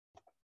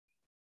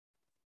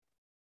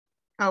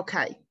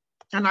Okay.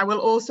 And I will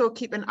also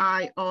keep an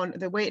eye on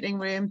the waiting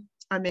room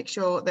and make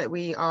sure that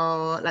we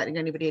are letting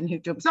anybody in who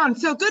jumps on.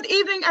 So good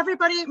evening,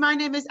 everybody. My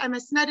name is Emma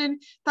Snedden.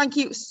 Thank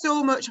you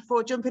so much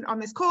for jumping on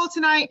this call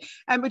tonight.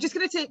 We're just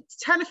going to take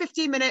 10 or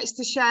 15 minutes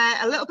to share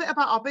a little bit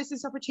about our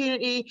business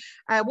opportunity,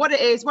 what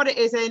it is, what it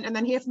isn't, and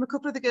then hear from a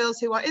couple of the girls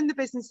who are in the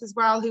business as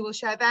well, who will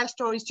share their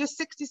stories, just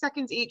 60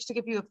 seconds each, to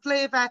give you a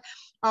flavour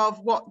of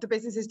what the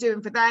business is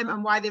doing for them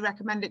and why they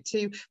recommend it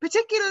to.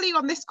 Particularly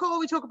on this call,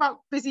 we talk about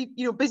busy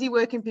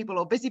working people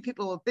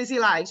or busy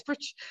lives,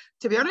 which,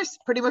 to be honest,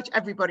 pretty much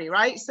everybody,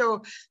 right?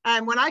 So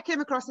when I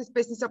came across this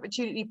business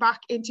opportunity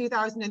back in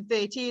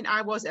 2013,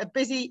 I was a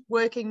busy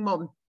working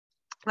mum.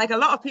 Like a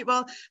lot of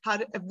people,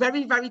 had a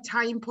very, very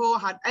time poor,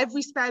 had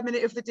every spare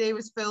minute of the day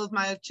was filled.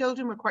 My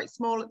children were quite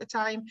small at the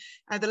time.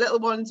 The little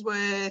ones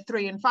were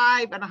 3 and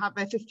 5, and I have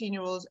a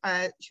 15-year-old,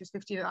 she was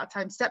 15 at that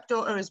time,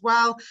 stepdaughter as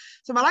well.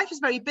 So my life was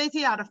very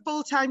busy. I had a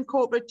full-time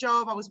corporate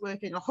job. I was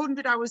working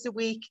 100 hours a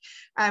week.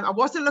 I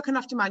wasn't looking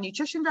after my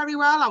nutrition very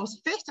well. I was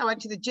fit. I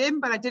went to the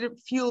gym, but I didn't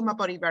fuel my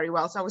body very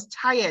well. So I was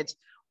tired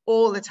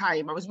all the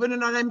time. I was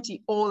running on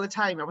empty all the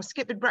time. I was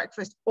skipping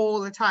breakfast all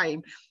the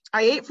time.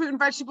 I ate fruit and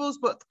vegetables,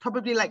 but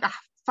probably like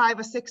 5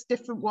 or 6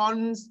 different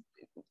ones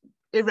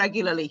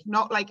irregularly,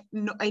 not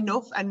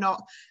enough, and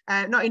not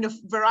enough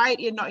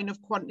variety and not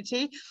enough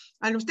quantity.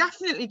 And it was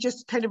definitely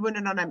just kind of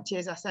running on empty,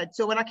 as I said.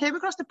 So when I came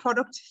across the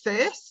product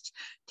first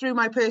through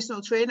my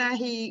personal trainer,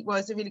 he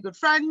was a really good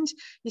friend.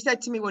 He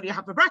said to me, "What do you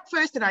have for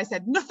breakfast?" And I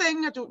said,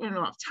 "Nothing. I don't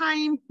have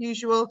time,"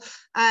 usual.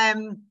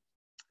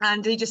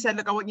 And he just said,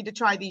 "Look, I want you to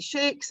try these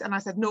shakes." And I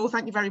said, "No,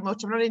 thank you very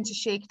much. I'm not into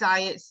shake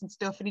diets and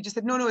stuff." And he just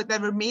said, no,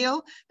 they're a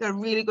meal. They're a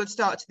really good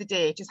start to the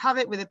day. Just have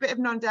it with a bit of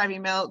non-dairy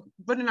milk,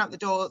 running out the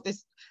door.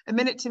 There's a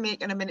minute to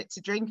make and a minute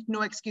to drink.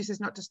 No excuses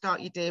not to start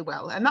your day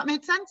well. And that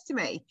made sense to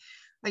me.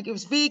 Like, it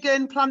was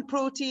vegan, plant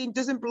protein,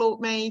 doesn't bloat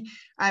me.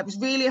 It was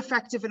really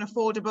effective and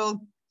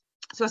affordable.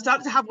 So I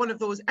started to have one of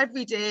those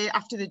every day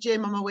after the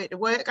gym on my way to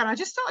work. And I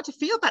just started to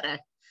feel better.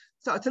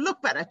 Started to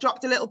look better,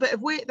 dropped a little bit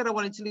of weight that I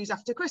wanted to lose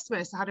after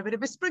Christmas. I had a bit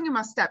of a spring in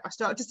my step. I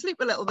started to sleep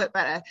a little bit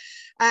better.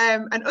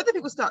 And other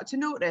people started to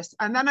notice.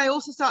 And then I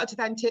also started to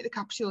then take the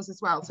capsules as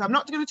well. So I'm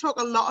not going to talk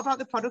a lot about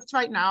the products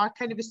right now. I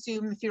kind of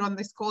assume if you're on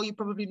this call, you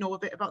probably know a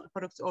bit about the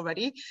products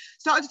already.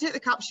 Started to take the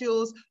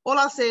capsules. All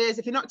I'll say is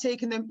if you're not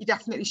taking them, you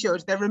definitely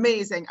should. They're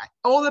amazing.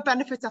 All the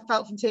benefits I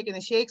felt from taking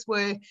the shakes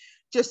were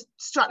just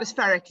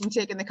stratospheric from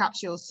taking the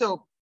capsules.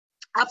 So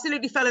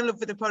absolutely fell in love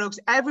with the products.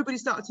 Everybody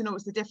started to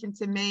notice the difference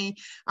in me.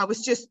 I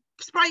was just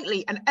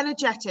sprightly and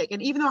energetic.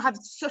 And even though I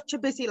had such a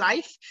busy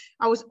life,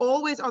 I was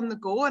always on the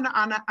go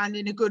and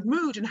in a good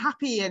mood and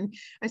happy and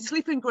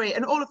sleeping great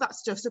and all of that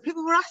stuff. So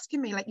people were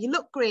asking me, like, "You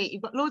look great.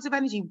 You've got loads of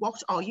energy.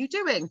 What are you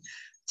doing?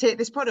 Take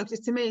this product.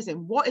 It's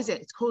amazing. What is it?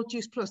 It's called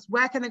Juice Plus.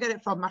 Where can I get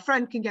it from? My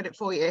friend can get it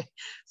for you."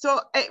 So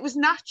it was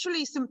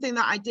naturally something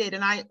that I did.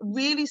 And I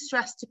really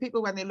stress to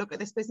people when they look at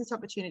this business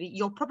opportunity,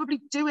 you're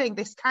probably doing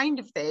this kind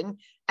of thing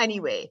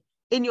anyway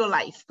in your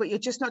life, but you're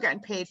just not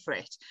getting paid for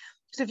it.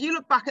 So if you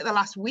look back at the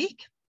last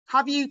week,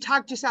 have you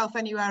tagged yourself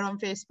anywhere on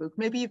Facebook?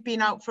 Maybe you've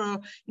been out for,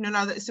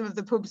 now that some of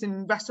the pubs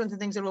and restaurants and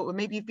things are open,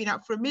 maybe you've been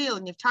out for a meal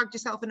and you've tagged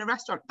yourself in a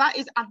restaurant. That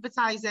is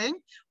advertising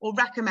or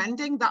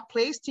recommending that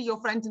place to your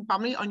friends and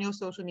family on your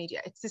social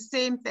media. It's the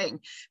same thing.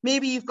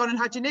 Maybe you've gone and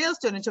had your nails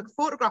done and took a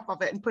photograph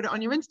of it and put it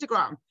on your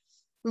Instagram.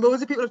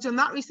 Loads of people have done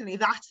that recently.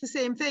 That's the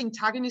same thing.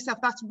 Tagging yourself,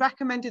 that's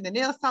recommending the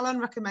nail salon,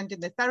 recommending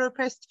the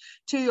therapist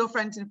to your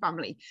friends and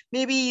family.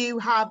 Maybe you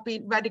have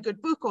read a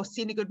good book or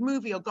seen a good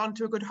movie or gone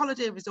to a good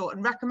holiday resort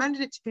and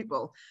recommended it to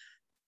people.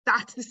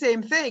 That's the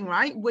same thing,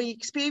 right? We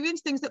experience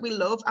things that we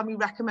love and we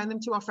recommend them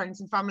to our friends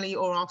and family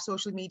or our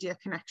social media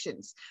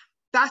connections.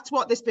 That's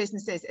what this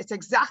business is. It's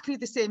exactly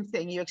the same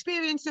thing. You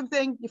experience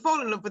something, you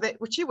fall in love with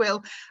it, which you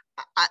will,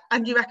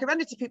 and you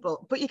recommend it to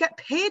people, but you get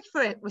paid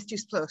for it with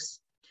Juice Plus.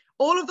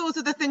 All of those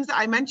are the things that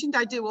I mentioned.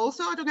 I do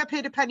also. I don't get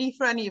paid a penny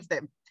for any of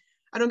them.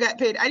 I don't get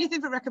paid anything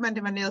for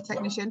recommending my nail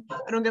technician.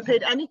 I don't get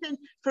paid anything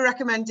for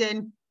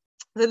recommending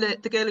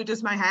the girl who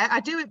does my hair. I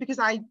do it because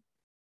I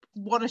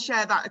want to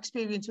share that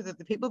experience with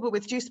other people. But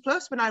with Juice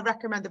Plus, when I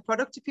recommend the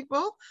product to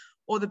people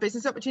or the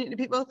business opportunity to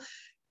people,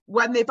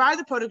 when they buy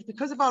the product,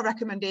 because of our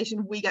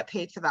recommendation, we get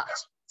paid for that.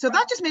 So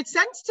that just made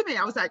sense to me.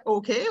 I was like,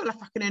 okay, well,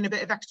 if I can earn a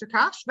bit of extra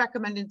cash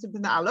recommending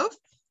something that I love,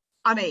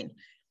 I'm in.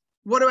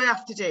 What do I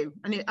have to do?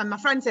 And my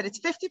friend said it's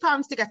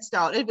 £50 to get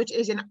started, which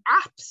is an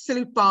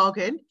absolute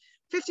bargain.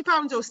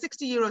 £50 or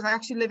 60 euros. I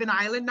actually live in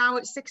Ireland now.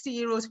 It's 60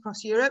 euros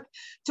across Europe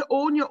to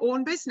own your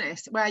own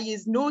business where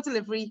there's no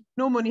delivery,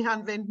 no money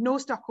handling, no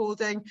stock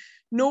holding,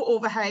 no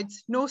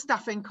overheads, no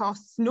staffing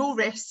costs, no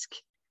risk,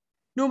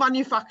 no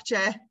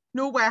manufacture,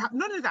 no warehouse,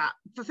 none of that.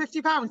 For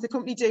 £50, the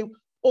company do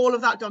all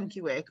of that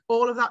donkey work,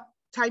 all of that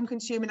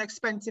time-consuming,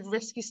 expensive,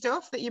 risky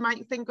stuff that you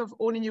might think of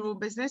owning your own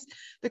business.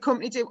 The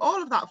company do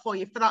all of that for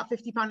you for that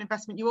 £50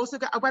 investment. You also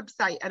get a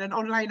website and an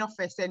online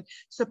office and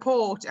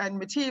support and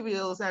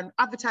materials and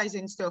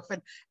advertising stuff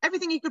and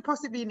everything you could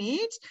possibly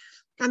need.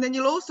 And then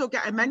you'll also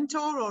get a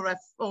mentor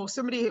or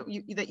somebody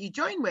that you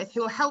join with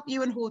who will help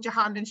you and hold your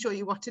hand and show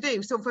you what to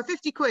do. So for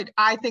 50 quid,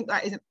 I think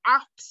that is an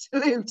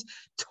absolute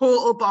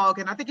total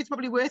bargain. I think it's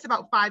probably worth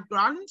about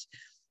 £5,000,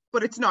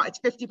 but it's not, it's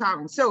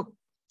 £50. So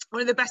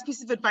one of the best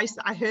pieces of advice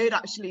that I heard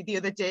actually the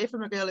other day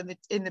from a girl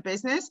in the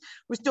business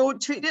was, don't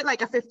treat it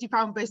like a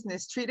 £50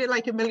 business, treat it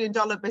like $1 million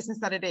business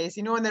that it is,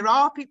 you know. And there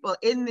are people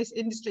in this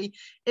industry,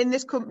 in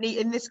this company,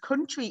 in this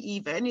country,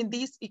 even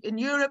in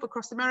Europe,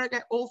 across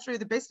America, all through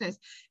the business,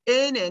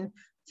 earning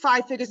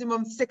 5 figures a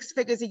month, 6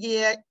 figures a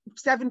year,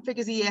 7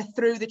 figures a year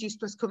through the Juice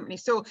Plus company.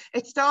 So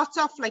it starts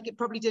off like it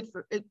probably did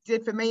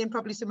for me and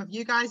probably some of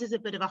you guys as a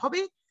bit of a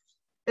hobby.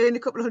 Earn a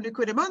couple of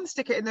 £100 a month,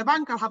 stick it in the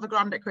bank, I'll have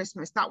 £1,000 at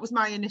Christmas. That was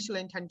my initial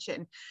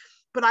intention.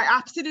 But I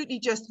absolutely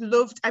just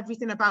loved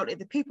everything about it.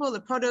 The people,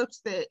 the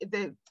products,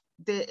 the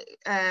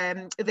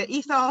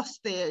ethos,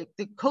 the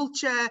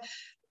culture,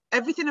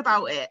 everything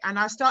about it. And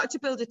I started to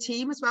build a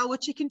team as well,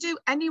 which you can do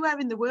anywhere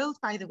in the world,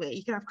 by the way.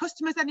 You can have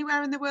customers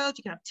anywhere in the world,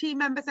 you can have team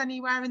members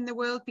anywhere in the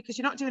world, because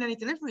you're not doing any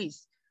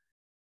deliveries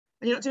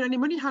and you're not doing any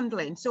money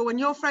handling. So when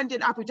your friend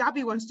in Abu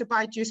Dhabi wants to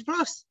buy Juice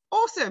Plus,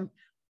 awesome.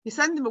 You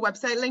send them a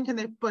website link and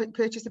they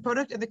purchase the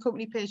product and the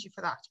company pays you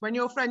for that. When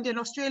your friend in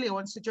Australia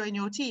wants to join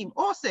your team,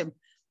 awesome.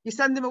 You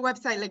send them a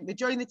website link, they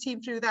join the team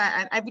through there,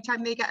 and every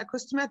time they get a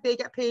customer, they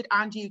get paid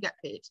and you get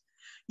paid.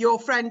 Your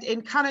friend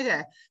in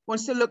Canada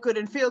wants to look good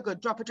and feel good,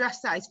 drop a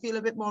dress size, feel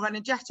a bit more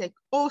energetic,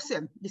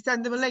 awesome. You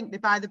send them a link, they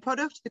buy the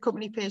product, the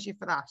company pays you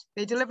for that.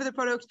 They deliver the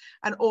product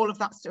and all of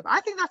that stuff. I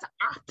think that's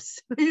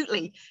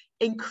absolutely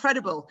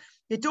incredible.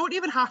 You don't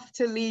even have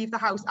to leave the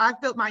house.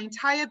 I've built my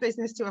entire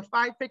business to a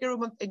 5-figure a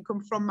month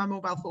income from my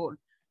mobile phone.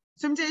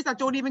 Some days I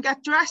don't even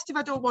get dressed if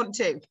I don't want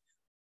to.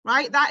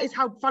 Right, that is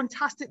how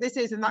fantastic this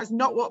is, and that is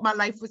not what my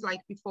life was like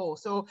before.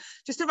 So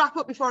just to wrap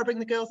up before I bring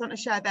the girls on to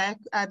share their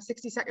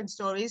 60-second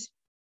stories.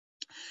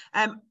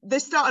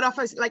 This started off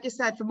as, like I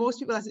said, for most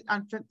people,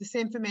 and the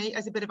same for me,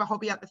 as a bit of a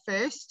hobby at the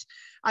first.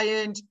 I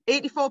earned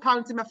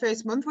 £84 in my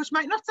first month, which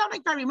might not sound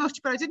like very much,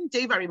 but I didn't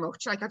do very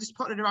much. Like, I just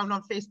put it around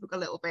on Facebook a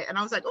little bit, and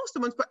I was like, oh,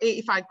 someone's put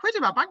 85 quid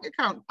in my bank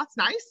account. That's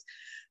nice.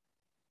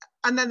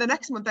 And then the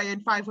next month I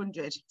earned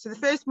 500. So the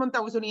first month I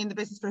was only in the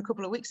business for a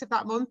couple of weeks of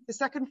that month.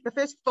 The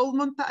first full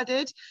month that I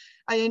did,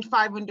 I earned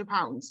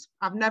 £500.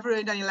 I've never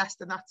earned any less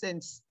than that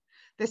since.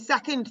 The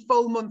second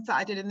full month that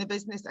I did in the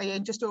business, I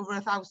earned just over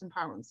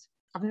 £1,000.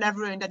 I've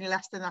never earned any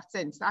less than that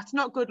since. That's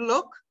not good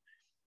luck.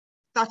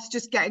 That's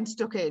just getting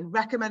stuck in,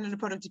 recommending a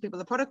product to people.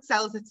 The product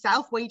sells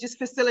itself. We just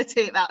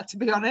facilitate that, to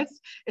be honest.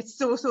 It's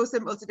so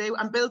simple to do.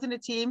 And building a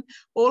team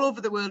all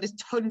over the world is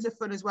tons of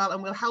fun as well.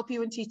 And we'll help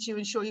you and teach you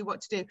and show you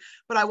what to do.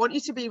 But I want you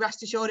to be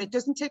rest assured, it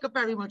doesn't take up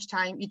very much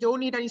time. You don't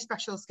need any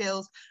special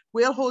skills.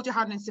 We'll hold your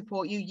hand and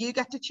support you. You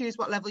get to choose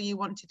what level you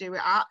want to do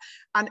it at.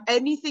 And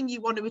anything you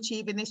want to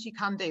achieve in this, you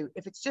can do.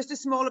 If it's just a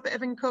smaller bit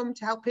of income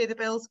to help pay the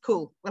bills,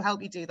 cool. We'll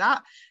help you do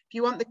that. If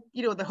you want the,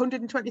 the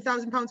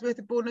 £120,000 worth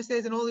of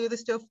bonuses and all the other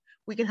stuff,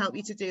 we can help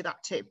you to do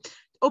that too.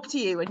 Up to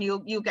you, and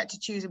you'll get to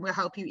choose, and we'll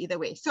help you either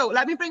way. So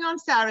let me bring on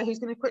Sarah, who's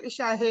going to quickly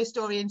share her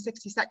story in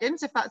 60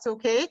 seconds, if that's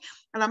okay.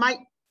 And I might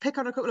pick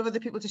on a couple of other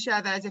people to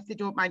share theirs if they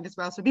don't mind as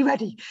well. So be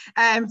ready.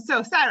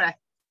 So Sarah.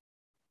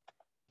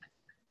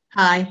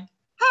 Hi.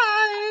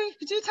 Hi.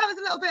 Could you tell us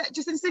a little bit,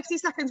 just in 60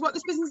 seconds, what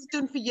this business has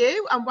done for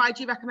you and why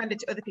do you recommend it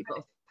to other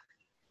people?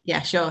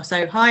 Yeah, sure.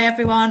 So hi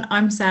everyone,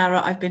 I'm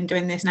Sarah. I've been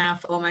doing this now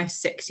for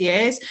almost 6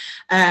 years.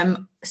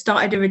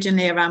 Started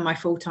originally around my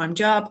full-time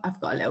job.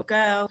 I've got a little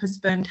girl,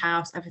 husband,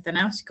 house, everything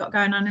else you've got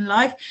going on in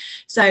life.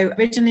 So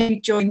originally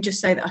joined just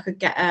so that I could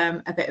get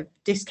a bit of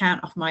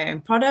discount off my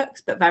own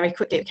products, but very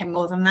quickly it became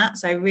more than that.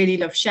 So I really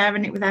love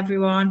sharing it with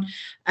everyone.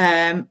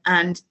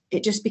 And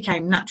it just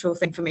became a natural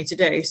thing for me to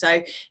do.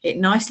 So it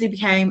nicely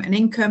became an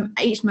income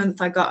each month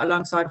I got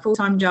alongside a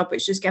full-time job,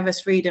 which just gave us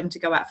freedom to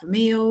go out for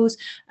meals,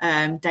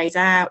 days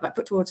out, like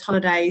put towards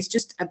holidays,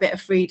 just a bit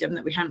of freedom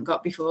that we hadn't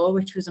got before,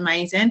 which was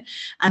amazing.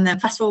 And then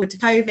fast forward to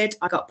COVID,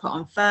 I got put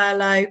on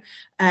furlough,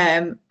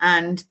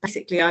 and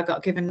basically I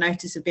got given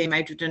notice of being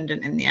made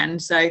redundant in the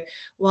end. So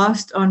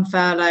whilst on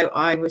furlough,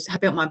 I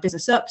built my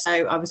business up. So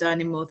I was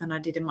earning more than I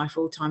did in my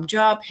full-time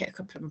job, hit a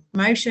couple of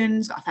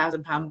promotions, got a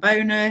 £1,000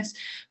 bonus.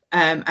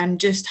 And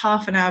just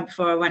half an hour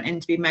before I went in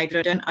to be made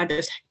redundant, I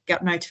just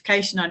got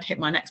notification I'd hit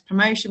my next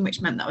promotion,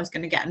 which meant that I was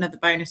going to get another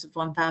bonus of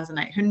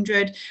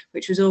 1,800,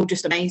 which was all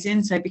just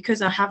amazing. So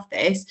because I have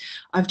this,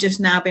 I've just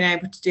now been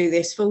able to do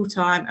this full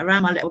time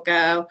around my little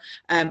girl.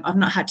 I've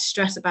not had to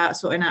stress about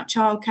sorting out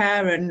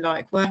childcare and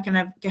like working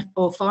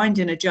or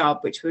finding a job,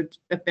 which would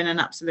have been an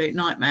absolute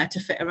nightmare to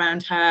fit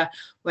around her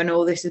when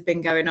all this has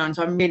been going on.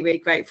 So I'm really, really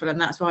grateful.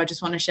 And that's why I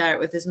just want to share it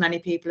with as many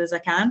people as I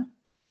can.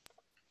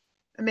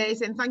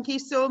 Amazing. Thank you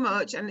so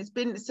much. And it's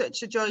been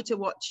such a joy to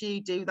watch you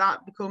do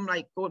that, become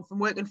like going from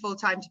working full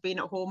time to being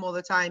at home all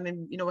the time.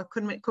 And, you know, we're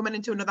coming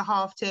into another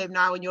half term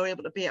now and you're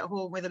able to be at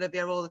home with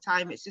Olivia all the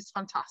time. It's just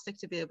fantastic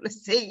to be able to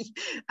see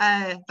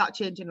that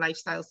change in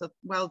lifestyle. So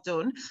well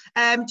done.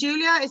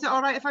 Julia, is it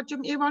all right if I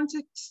jump you on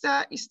to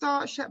start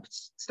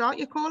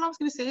your call? I was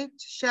going to say, to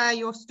share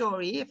your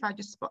story, if I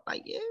just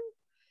spotlight you.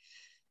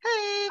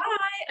 Hey.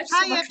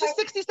 Hi, you have just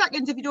 60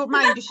 seconds if you don't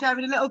mind, just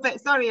sharing a little bit.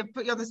 Sorry, I've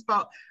put you on the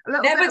spot. A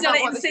little never bit done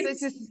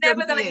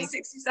about it in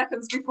 60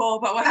 seconds before,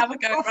 but we'll have a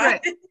go,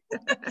 right?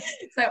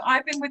 So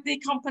I've been with the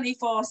company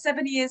for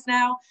 7 years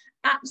now.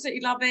 Absolutely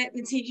love it.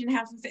 Been teaching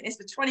health and fitness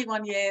for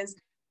 21 years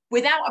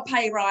without a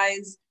pay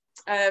rise.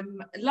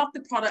 Love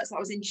the products I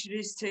was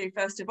introduced to,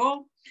 first of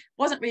all.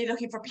 Wasn't really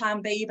looking for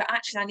plan B, but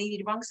actually I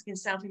needed one because I've been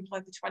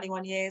self-employed for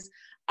 21 years.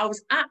 I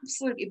was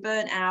absolutely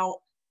burnt out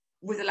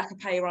with a lack of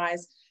pay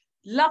rise.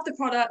 Love the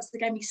products. They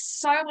gave me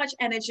so much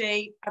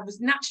energy. I was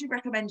naturally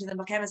recommending them,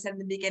 like Emma said in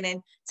the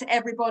beginning, to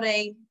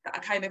everybody that I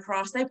came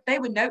across. They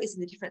were noticing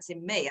the difference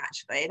in me,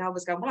 actually. And I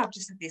was going, well, I've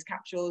just had these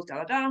capsules,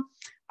 da, da, da.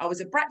 I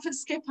was a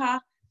breakfast skipper.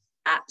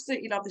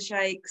 Absolutely love the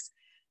shakes.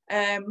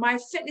 My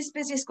fitness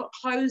business got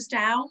closed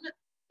down.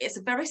 It's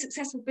a very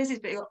successful business,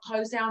 but it got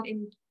closed down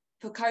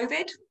for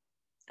COVID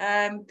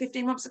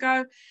 15 months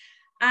ago.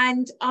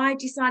 And I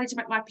decided to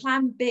make my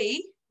plan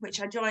B, which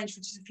I joined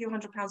for just a few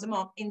 £100s a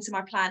month, into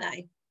my plan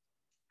A.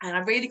 And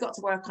I really got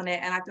to work on it.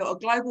 And I built a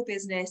global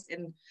business.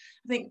 And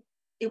I think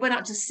it went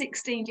up to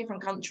 16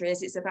 different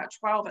countries. It's about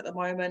 12 at the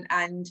moment.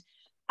 And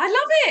I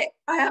love it.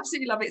 I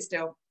absolutely love it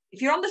still.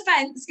 If you're on the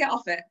fence, get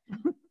off it.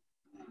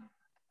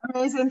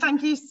 Amazing.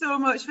 Thank you so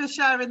much for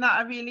sharing that.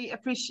 I really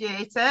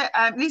appreciate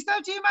it. Lisa,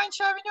 do you mind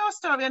sharing your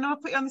story? I know I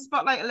put you on the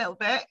spotlight a little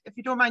bit. If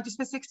you don't mind, just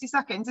for 60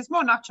 seconds. It's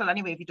more natural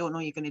anyway if you don't know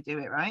you're going to do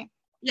it, right?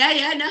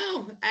 Yeah,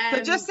 no.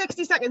 So just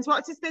 60 seconds.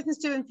 What's this business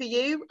doing for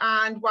you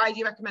and why do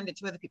you recommend it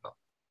to other people?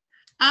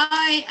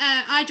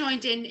 I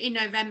joined in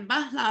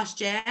November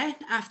last year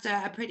after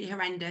a pretty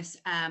horrendous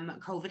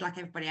COVID like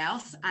everybody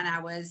else, and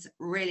I was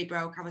really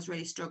broke. I was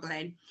really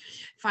struggling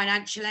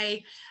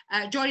financially.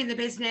 Joining the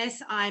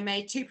business, I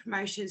made 2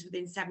 promotions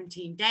within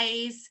 17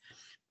 days.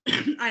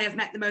 I have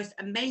met the most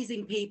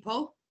amazing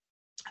people.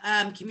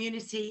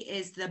 Community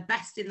is the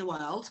best in the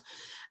world.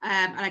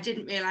 And I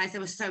didn't realise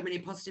there were so many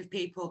positive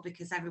people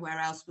because everywhere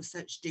else was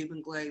such doom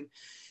and gloom.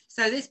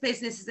 So this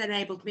business has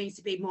enabled me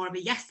to be more of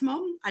a yes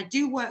mum. I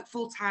do work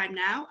full time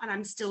now and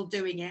I'm still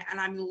doing it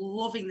and I'm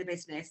loving the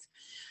business.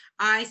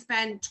 I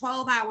spent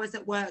 12 hours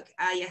at work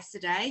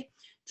yesterday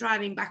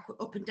driving back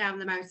up and down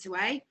the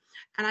motorway,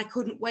 and I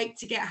couldn't wait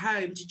to get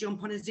home to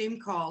jump on a Zoom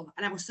call,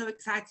 and I was so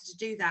excited to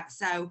do that.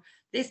 So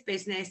this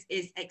business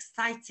is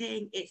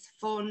exciting, it's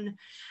fun,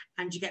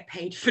 and you get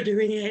paid for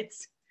doing it.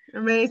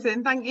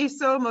 Amazing. Thank you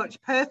so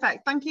much.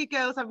 Perfect. Thank you,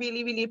 girls. I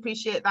really, really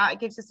appreciate that. It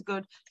gives us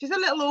just a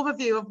little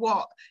overview of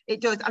what it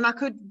does. And I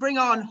could bring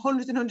on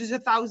hundreds and hundreds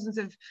of thousands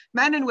of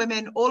men and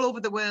women all over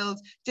the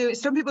world.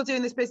 Some people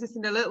doing this business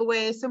in a little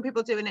way, some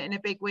people doing it in a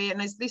big way. And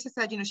as Lisa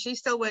said, you know, she's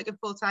still working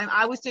full time.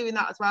 I was doing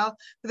that as well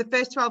for the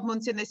first 12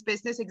 months in this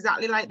business,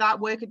 exactly like that,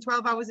 working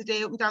 12 hours a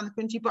day up and down the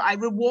country. But I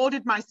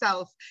rewarded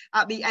myself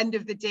at the end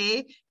of the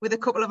day with a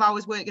couple of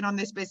hours working on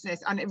this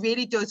business. And it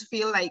really does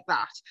feel like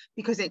that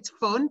because it's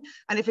fun.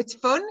 And if it's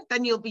fun,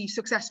 then you'll be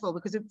successful,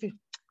 because if you're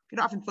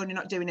not having fun, you're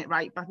not doing it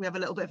right. But we have a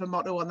little bit of a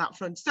motto on that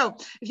front. So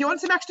if you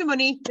want some extra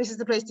money, this is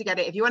the place to get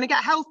it. If you want to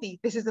get healthy,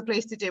 this is the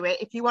place to do it.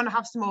 If you want to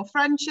have some more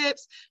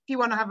friendships, if you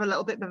want to have a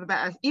little bit of a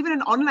better, even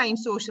an online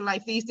social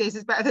life these days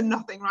is better than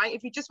nothing, right?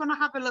 If you just want to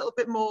have a little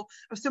bit more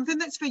of something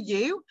that's for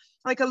you,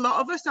 like a lot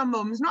of us are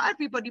mums, not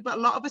everybody, but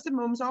a lot of us are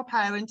mums or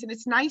parents, and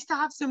it's nice to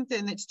have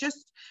something that's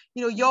just,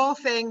 you know, your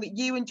thing that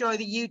you enjoy,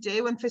 that you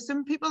do. And for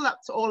some people,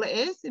 that's all it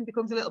is, and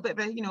becomes a little bit of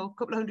a, you know, a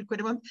couple of £100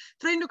 a month,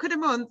 300 quid a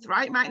month,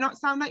 right? Might not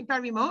sound like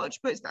very much,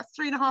 but that's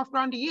 3.5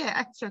 grand a year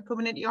extra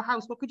coming into your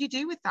house. What could you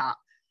do with that?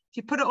 If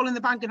you put it all in the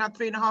bank and had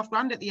 3.5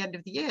 grand at the end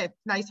of the year,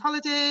 nice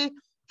holiday,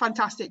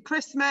 fantastic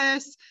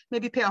Christmas,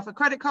 maybe pay off a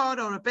credit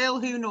card or a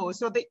bill, who knows?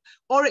 So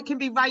or it can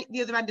be right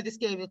the other end of the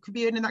scale. It could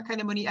be earning that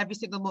kind of money every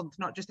single month,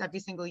 not just every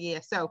single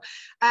year. So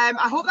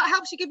I hope that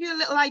helps you, give you a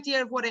little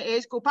idea of what it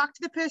is. Go back to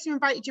the person who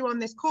invited you on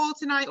this call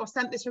tonight or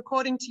sent this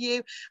recording to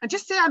you and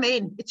just say, I'm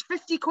in. It's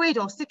 50 quid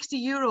or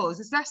 60 euros.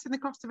 It's less than the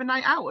cost of a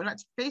night out. And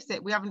let's face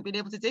it, we haven't been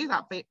able to do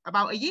that for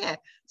about a year.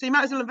 So you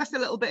might as well invest a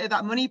little bit of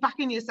that money back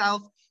in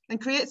yourself and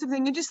create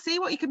something and just see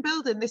what you can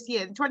build in this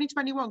year.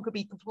 2021 could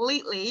be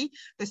completely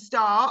the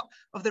start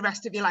of the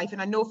rest of your life.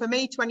 And I know for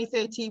me,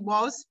 2013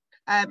 was,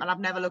 and I've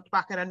never looked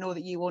back, and I know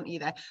that you won't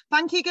either.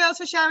 Thank you, girls,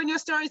 for sharing your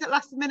stories at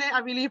last minute.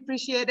 I really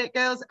appreciate it,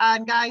 girls.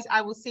 And guys,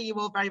 I will see you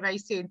all very, very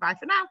soon. Bye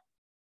for now.